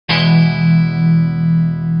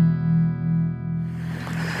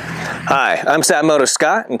Hi, I'm Satmodo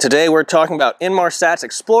Scott, and today we're talking about Inmarsat's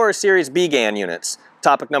Explorer Series BGAN units.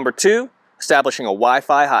 Topic number 2, establishing a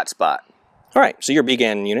Wi-Fi hotspot. Alright, so your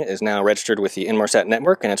BGAN unit is now registered with the Inmarsat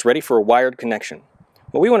network and it's ready for a wired connection.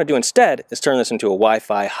 What we want to do instead is turn this into a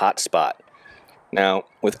Wi-Fi hotspot. Now,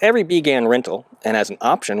 with every BGAN rental, and as an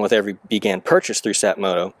option with every BGAN purchase through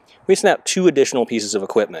Satmodo, we snap 2 additional pieces of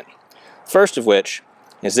equipment. First of which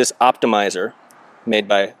is this optimizer made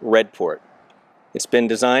by Redport. It's been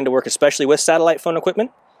designed to work especially with satellite phone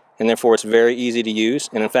equipment, and therefore it's very easy to use,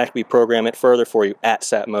 and in fact we program it further for you at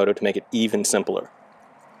Satmodo to make it even simpler.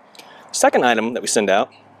 Second item that we send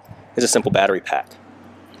out is a simple battery pack.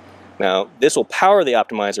 Now, this will power the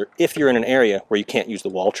optimizer if you're in an area where you can't use the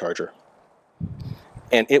wall charger.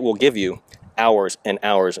 And it will give you hours and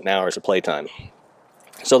hours and hours of playtime.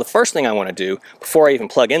 So the first thing I want to do, before I even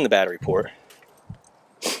plug in the battery port,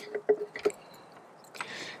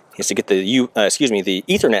 is to get the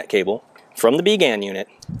Ethernet cable from the BGAN unit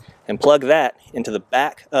and plug that into the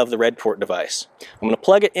back of the Redport device. I'm going to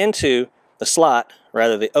plug it into the slot,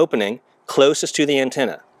 rather the opening, closest to the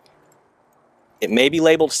antenna. It may be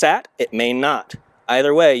labeled SAT, it may not.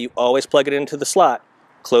 Either way, you always plug it into the slot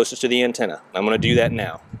closest to the antenna. I'm going to do that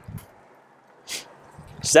now.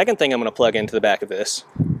 Second thing I'm going to plug into the back of this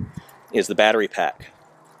is the battery pack.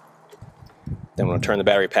 Then I'm going to turn the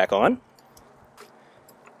battery pack on.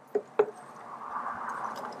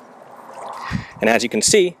 And as you can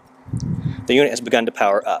see, the unit has begun to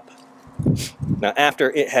power up. Now, after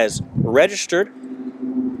it has registered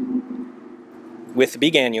with the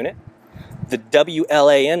BGAN unit, the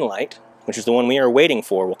WLAN light, which is the one we are waiting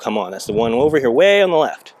for, will come on. That's the one over here way on the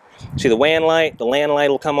left. See the WAN light, the LAN light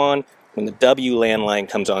will come on when the WLAN line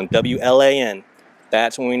comes on, WLAN.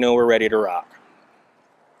 That's when we know we're ready to rock.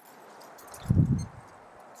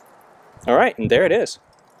 All right, and there it is.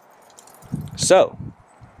 So,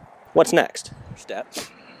 what's next? Step.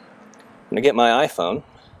 I'm going to get my iPhone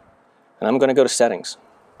and I'm going to go to settings.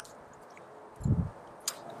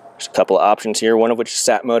 There's a couple of options here, one of which is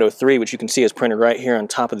Satmodo 3, which you can see is printed right here on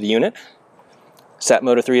top of the unit.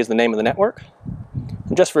 Satmodo 3 is the name of the network,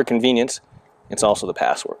 and just for convenience, it's also the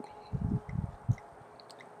password.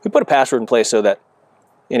 We put a password in place so that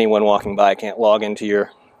anyone walking by can't log into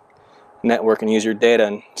your network and use your data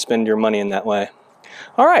and spend your money in that way.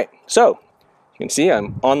 Alright, so you can see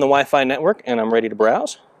I'm on the Wi-Fi network and I'm ready to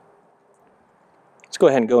browse. Let's go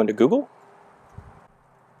ahead and go into Google.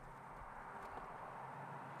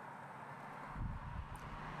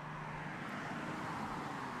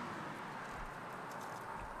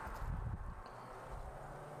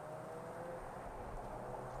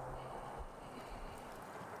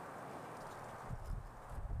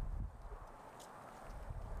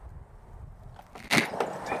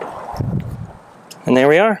 And there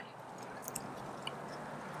we are.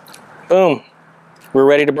 Boom. We're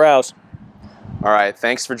ready to browse. All right,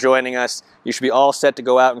 thanks for joining us. You should be all set to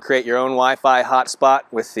go out and create your own Wi-Fi hotspot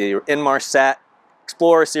with the Inmarsat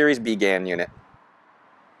Explorer Series BGAN unit.